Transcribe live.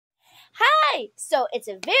Okay, so it's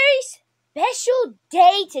a very special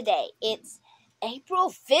day today. It's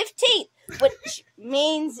April 15th, which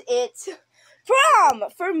means it's prom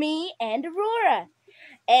for me and Aurora.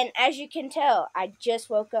 And as you can tell, I just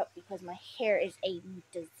woke up because my hair is a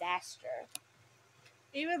disaster.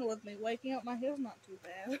 Even with me waking up, my hair's not too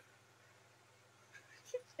bad.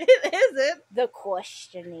 It isn't. The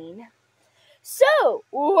questioning. So,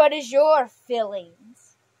 what is your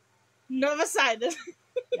feelings? Nervous-sided.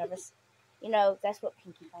 Nervous. You know, that's what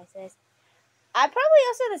Pinkie Pie says. I probably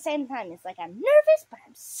also at the same time, it's like I'm nervous, but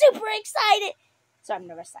I'm super excited. So I'm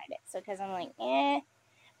nervous-sided. So because I'm like,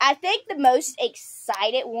 I think the most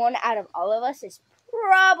excited one out of all of us is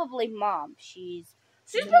probably Mom. She's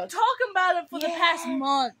been talking about it for the past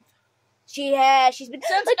month. She's been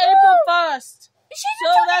since April 1st. She's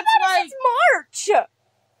been talking about it since March.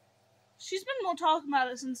 She's been talking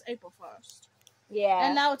about it since April 1st. Yeah.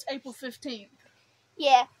 And now it's April 15th.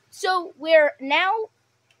 Yeah. So we're now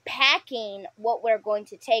packing what we're going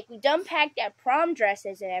to take. We done packed our prom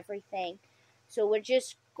dresses and everything. So we're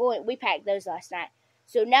just going, we packed those last night.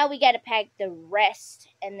 So now we got to pack the rest.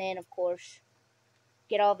 And then, of course,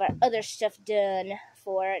 get all of our other stuff done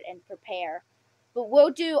for it and prepare. But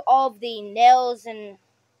we'll do all of the nails and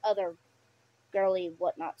other girly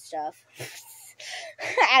whatnot stuff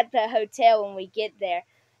at the hotel when we get there.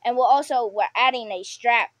 And we're adding a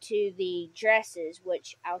strap to the dresses,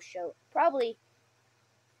 which I'll show probably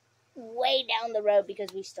way down the road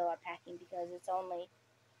because we still are packing because it's only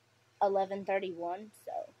 11:31.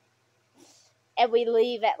 So, and we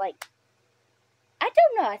leave at like, I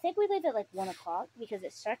don't know, I think we leave at like 1 o'clock because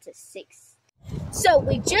it starts at 6. So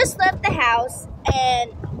we just left the house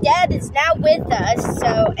and Dad is now with us.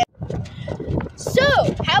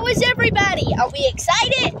 So how is everybody? Are we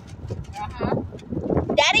excited?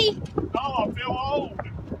 Daddy? Oh, I feel old.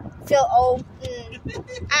 Feel old?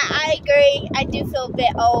 I agree. I do feel a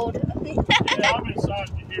bit old. Yeah, I'm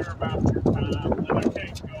excited to hear about your time that I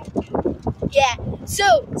can't go to. Yeah.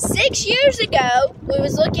 So 6 years ago, we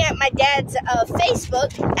was looking at my dad's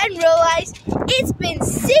Facebook and realized it's been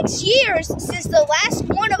 6 years since the last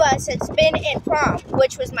one of us has been in prom,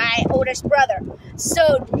 which was my oldest brother.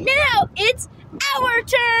 So now it's our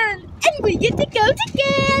turn, and we get to go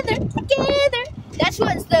together. That's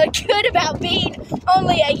what's the good about being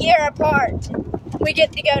only a year apart. We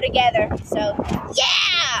get to go together. So,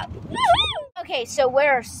 yeah! Woo-hoo! Okay, so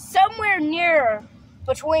we're somewhere near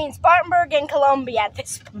between Spartanburg and Columbia at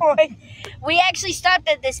this point. We actually stopped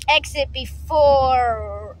at this exit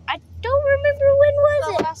before, I don't remember when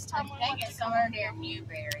was it? Last time I think it's somewhere near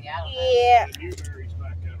Newberry. I don't know. Yeah. Newberry's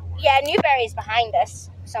back that way. Yeah, Newberry's behind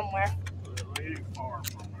us somewhere. We ain't far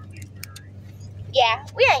from our Newberry. Yeah,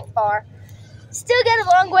 we ain't far. Still got a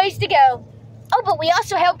long ways to go. Oh, but we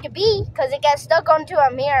also helped a bee because it got stuck onto our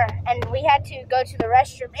mirror and we had to go to the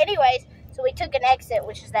restroom anyways. So we took an exit,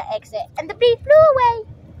 which is that exit, and the bee flew away.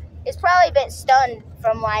 It's probably a bit stunned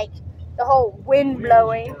from like the whole wind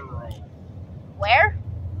blowing. Where?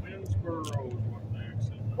 Winsboro is what the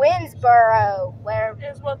exit is. Winsboro, where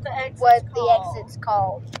is what the exit's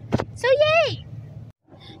called. So yay!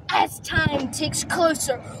 As time ticks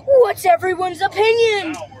closer, what's everyone's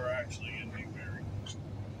opinion? Now we're actually in Newberry.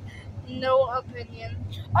 No opinion.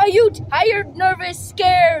 Are you tired, nervous,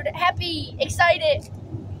 scared, happy, excited?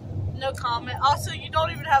 No comment. Also, you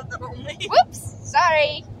don't even have the only. Whoops,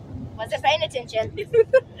 sorry. Wasn't paying attention.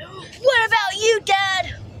 What about you,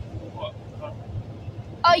 Dad? What?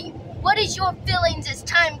 What is your feelings as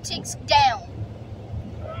time ticks down?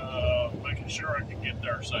 Making sure I can get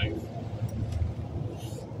there safe.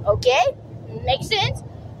 Okay, makes sense.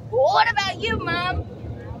 What about you, Mom?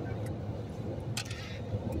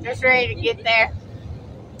 Just ready to get there.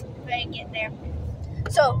 Ready to get there.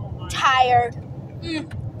 So, tired.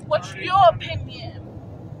 What's your opinion?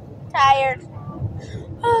 Tired.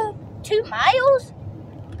 2 miles?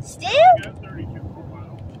 Still? Yeah, 32 more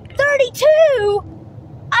miles. 32?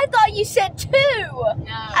 I thought you said 2. No,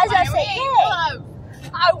 As I said, hey.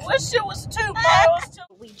 I wish it was 2 miles.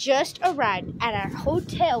 We just arrived at our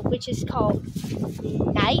hotel, which is called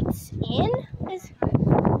Nights Inn.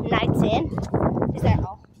 Nights Inn. Is that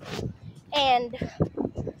all? And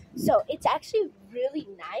so it's actually really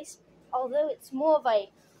nice, although it's more of a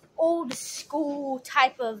old school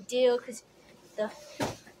type of deal because the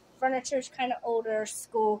furniture is kind of older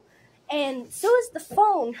school. And so is the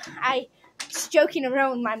phone. I was joking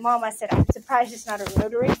around with my mom. I said, I'm surprised it's not a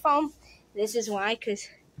rotary phone. This is why, because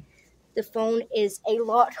the phone is a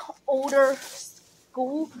lot older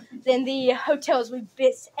school than the hotels we've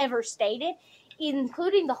ever stayed in,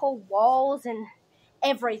 including the whole walls and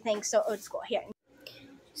everything. So old school here.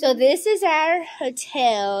 So this is our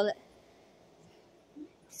hotel.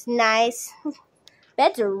 It's nice.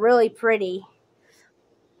 Beds are really pretty.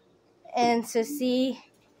 And so see,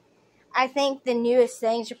 I think the newest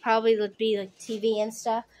things would probably be like TV and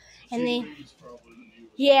stuff. And then,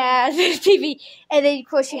 yeah, the TV. And then of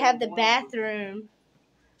course you have the bathroom.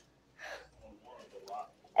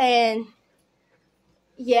 And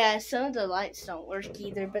yeah, some of the lights don't work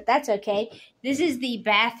either, but that's okay. This is the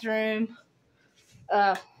bathroom.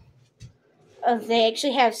 They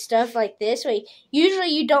actually have stuff like this. Usually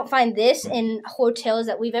you don't find this in hotels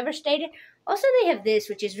that we've ever stayed in. Also, they have this,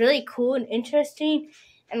 which is really cool and interesting.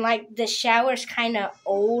 And like the shower's kind of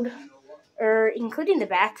old, or including the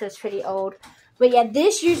bathtub's pretty old. But yeah,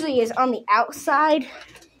 this usually is on the outside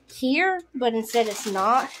here, but instead it's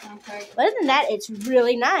not. Okay. But other than that, it's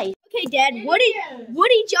really nice. Okay, Dad, what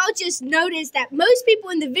did y'all just notice that most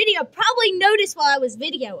people in the video probably noticed while I was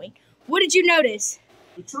videoing? What did you notice?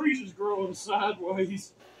 The trees is growing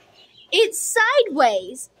sideways. It's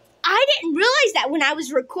sideways. I didn't realize that when I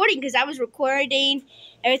was recording, because I was recording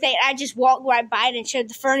everything. I just walked right by it and showed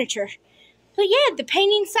the furniture. But yeah, the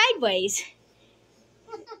painting's sideways.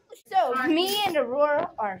 So, me and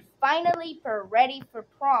Aurora are finally ready for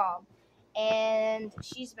prom. And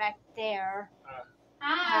she's back there.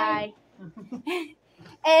 Hi.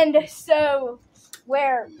 And so,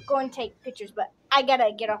 we're going to take pictures, but I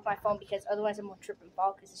gotta get off my phone because otherwise I'm gonna trip and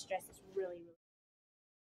fall because this dress is really,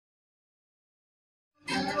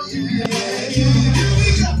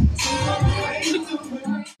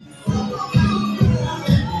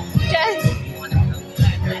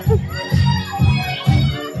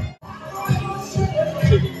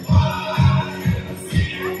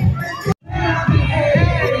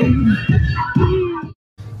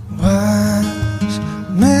 Wise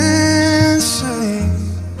men say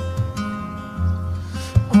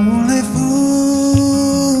only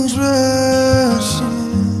fools rush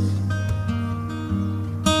in,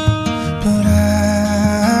 but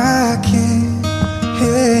I can't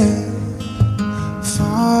help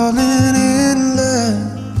falling in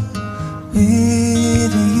love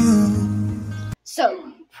with you.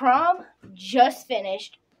 So, prom just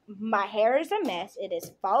finished. My hair is a mess. It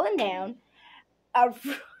is falling down.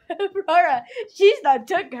 Aurora, she's not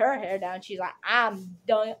took her hair down. She's like, I'm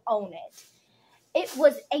done on it. It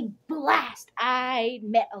was a blast. I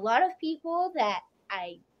met a lot of people that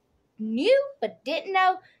I knew but didn't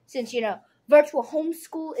know. Since, virtual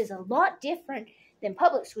homeschool is a lot different than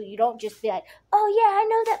public school. You don't just be like, oh yeah, I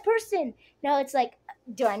know that person. No, it's like,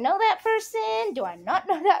 do I know that person? Do I not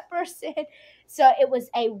know that person? So it was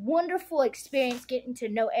a wonderful experience getting to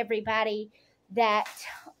know everybody that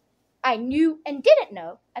I knew and didn't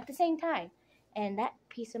know at the same time. And that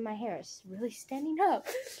piece of my hair is really standing up.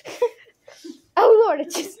 Oh, Lord,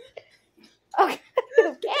 it just... Okay.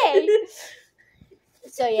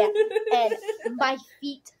 So, yeah. And my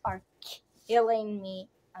feet are killing me.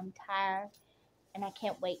 I'm tired. And I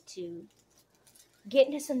can't wait to get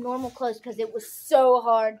into some normal clothes because it was so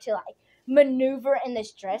hard to, maneuver in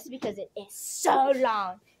this dress because it is so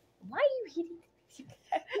long. Why are you hitting...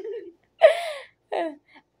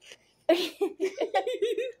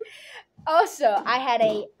 Also, I had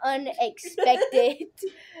a unexpected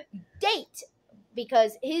date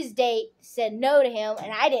because his date said no to him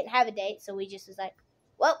and I didn't have a date, so we just was like,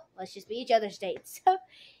 well, let's just be each other's dates. So,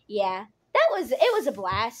 yeah, it was a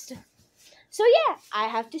blast. So, yeah, I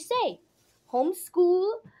have to say,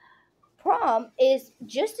 homeschool prom is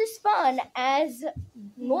just as fun as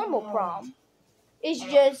normal prom. It's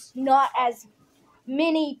just not as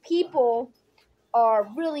many people are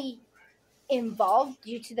really involved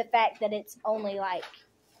due to the fact that it's only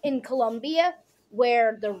in Columbia,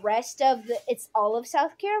 where the rest of it's all of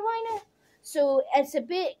South Carolina. So it's a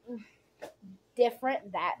bit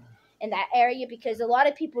different in that area because a lot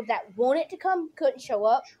of people that wanted to come couldn't show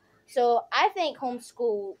up. So I think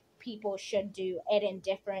homeschool people should do it in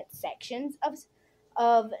different sections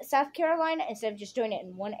of South Carolina instead of just doing it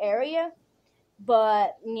in one area.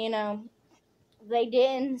 But, they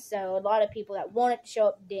didn't, so a lot of people that wanted to show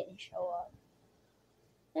up didn't show up.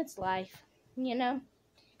 It's life,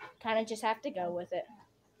 kind of just have to go with it.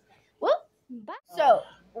 Well, bye. So,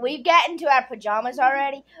 we've gotten to our pajamas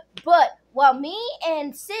already, but while me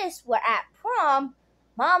and Sis were at prom,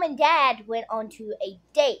 Mom and Dad went on to a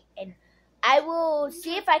date, and I will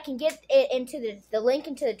see if I can get it into the link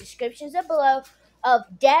into the descriptions below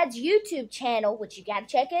of Dad's YouTube channel, which you gotta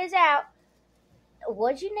check his out.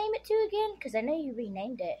 What'd you name it to again? Because I know you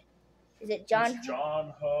renamed it. Is it John? It's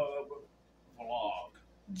John Hub Vlog.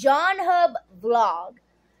 John Hub Vlog.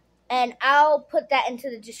 And I'll put that into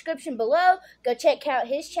the description below. Go check out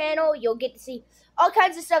his channel. You'll get to see all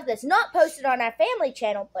kinds of stuff that's not posted on our family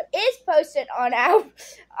channel, but is posted on our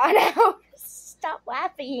stop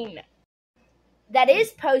laughing. That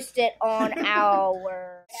is posted on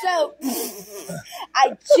our. So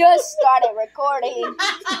I just started recording.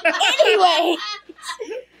 Anyway,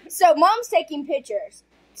 so Mom's taking pictures.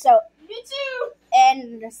 So Me too.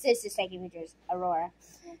 and sister's taking pictures, Aurora.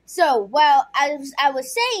 So, while I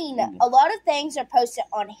was saying, a lot of things are posted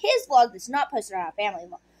on his vlog that's not posted on our family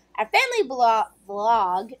vlog. Our family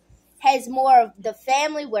vlog has more of the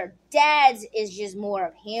family, where Dad's is just more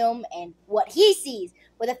of him and what he sees.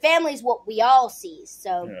 Where the family is what we all see.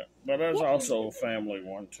 So, Yeah, but there's also a family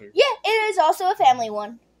one too. yeah, it is also a family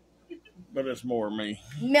one. But it's more me.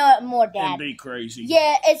 More Dad. And be crazy.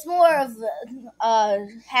 Yeah, it's more of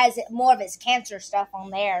has more of his cancer stuff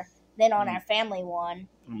on there than on our family one.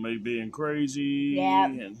 Me being crazy. Yeah.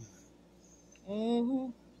 And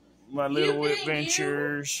Mm-hmm. my little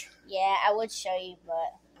adventures. Yeah, I would show you,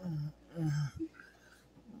 but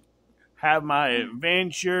Have my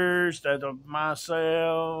adventures that of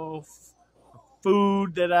myself.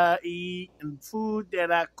 Food that I eat and food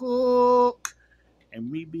that I cook. And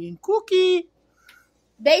me being cookie.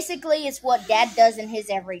 basically it's what Dad does in his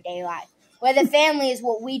everyday life. Where the family is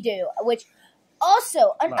what we do, which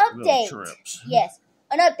also an Like update. little trips. Yes,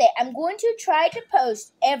 an update. I'm going to try to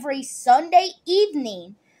post every Sunday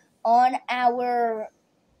evening on our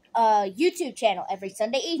YouTube channel every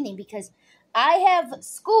Sunday evening, because I have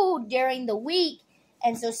school during the week,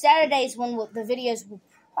 and so Saturdays when the videos will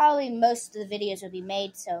probably most of the videos will be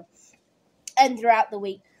made. So, and throughout the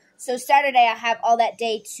week. So Saturday I have all that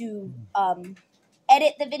day to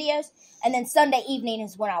edit the videos, and then Sunday evening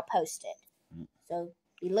is when I'll post it. So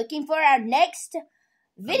be looking for our next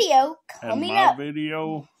video coming and my up.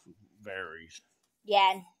 video varies.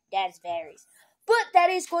 Yeah, and Dad's varies. But that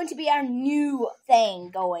is going to be our new thing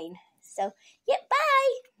going. So, yeah,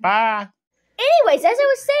 bye. Bye. Anyways, as I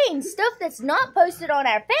was saying, stuff that's not posted on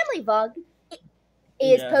our family vlog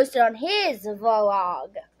is posted on his vlog.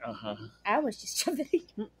 Uh-huh. I was just jumping.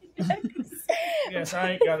 Yes,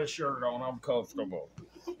 I ain't got a shirt on. I'm comfortable.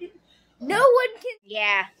 No one can.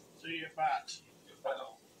 Yeah. See you, bye.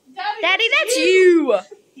 Daddy, that's you.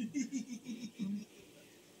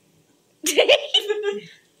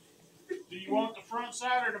 Do you want the front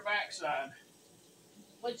side or the back side?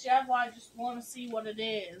 Whichever, I just want to see what it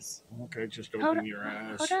is. Okay, just Hold open up. your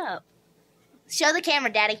eyes. Hold up. Show the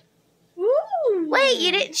camera, Daddy. Ooh. Wait,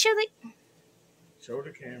 you didn't show the. Show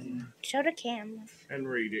the camera Show the camera. and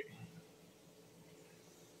read it.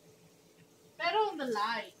 Better on the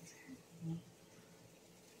light.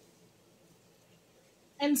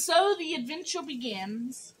 And so the adventure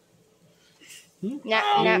begins. No.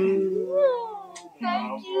 Ooh,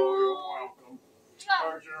 thank you. You're welcome.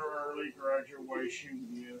 There's your early graduation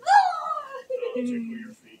gift. It'll tickle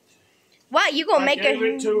your feet. What, you gonna I make gave her?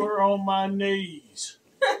 it to her on my knees.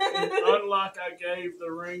 Unlike I gave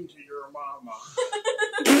the ring to your mama.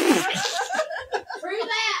 True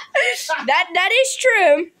that. That is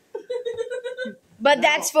true. But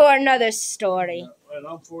that's for another story. And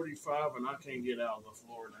I'm 45 and I can't get out of the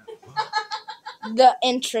floor now. The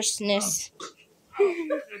interestness.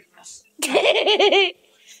 Goodness.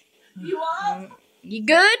 You up? You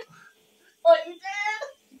good? Oh, you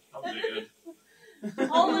did? I'm dead.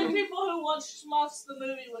 Only people who watch Smurfs the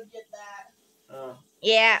movie would get that.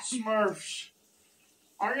 Yeah. Smurfs.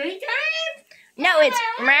 Are you dead? No, it's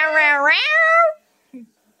row row row.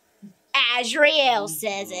 Azrael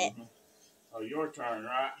says it. Oh, your turn,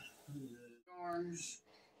 right?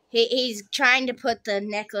 He's trying to put the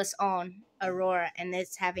necklace on Aurora, and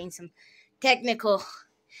it's having some technical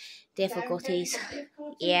difficulties.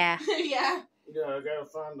 Yeah. Yeah. Yeah, I gotta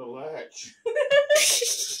find the latch.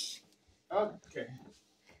 Okay.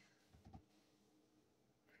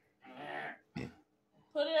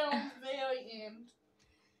 Put it on the very end.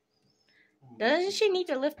 Doesn't she need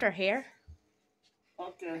to lift her hair?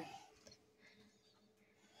 Okay.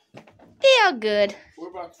 Yeah, good. We're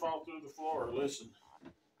about to fall through the floor. Listen.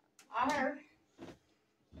 I heard.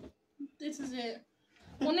 This is it.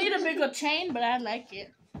 We'll need a bigger chain, but I like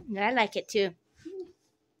it. I like it too.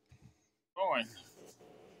 Going.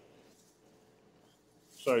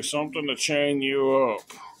 Say something to chain you up.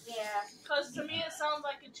 Yeah, because to me it sounds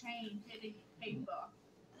like a chain hitting paper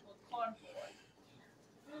or cardboard.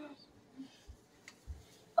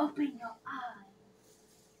 Open your eyes.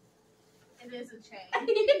 It is a chain.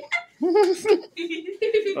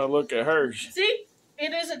 Now look at hers. See?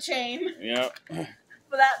 It is a chain. Yep.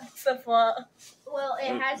 But that's the fun. Well,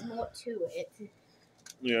 it has more to it.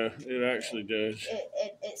 Yeah, it actually does. It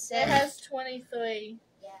It says. has 23.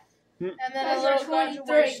 Yeah. Hmm. And then a Those little are 23.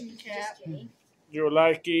 graduation cap. Just kidding. You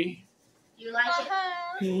like it? You like it?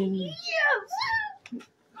 Uh-huh.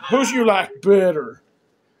 Who's you like better?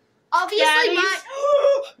 Obviously, Daddy's.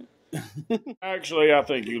 mine. Actually, I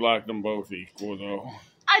think you like them both equal, though.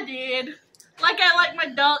 I did. Like I like my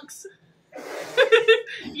ducks.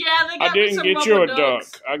 Yeah, they got I me didn't some get you a rubber duck.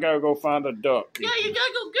 ducks. I gotta go find a duck. Yeah, you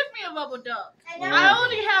gotta go get me a rubber duck. I know. I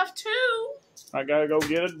only have 2. I gotta go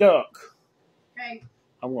get a duck. Okay.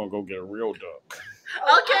 I'm gonna go get a real duck.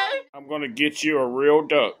 Okay. I'm gonna get you a real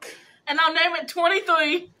duck. And I'll name it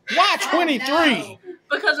 23 Why 23? no.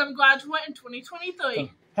 because I'm graduating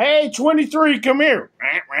 2023. Hey, 23, come here.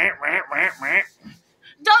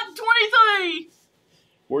 Duck 23!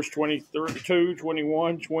 Where's 22,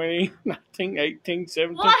 21, 20, 19, 18,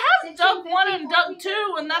 17? Well, I have duck 1 and duck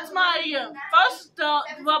 2, and that's my first duck,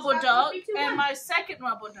 rubber duck, and my second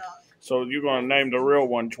rubber duck. So you're going to name the real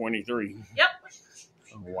one 23. Yep.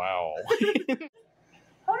 Wow.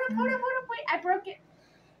 Hold up, wait, I broke it.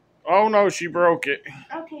 Oh, no, she broke it.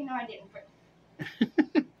 Okay, no, I didn't break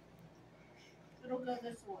It'll go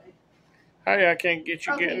this way. Hey, I can't get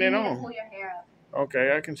you Okay, getting you it need to on. pull your hair up.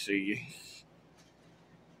 Okay, I can see you.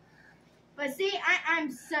 But see,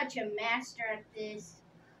 I'm such a master at this.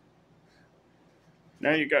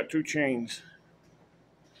 Now you got 2 chains.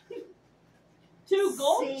 2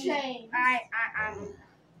 gold See, chains. I'm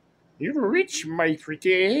You're rich, my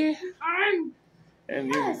pretty.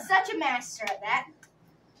 And you, such a master at that.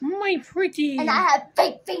 my pretty. And I have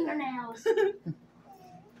fake fingernails.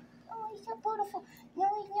 Oh, he's so beautiful. No,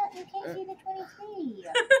 he's not. You can't see the 23.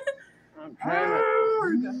 I'm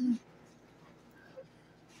trying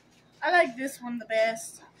I like this one the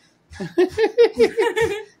best.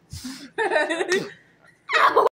 to...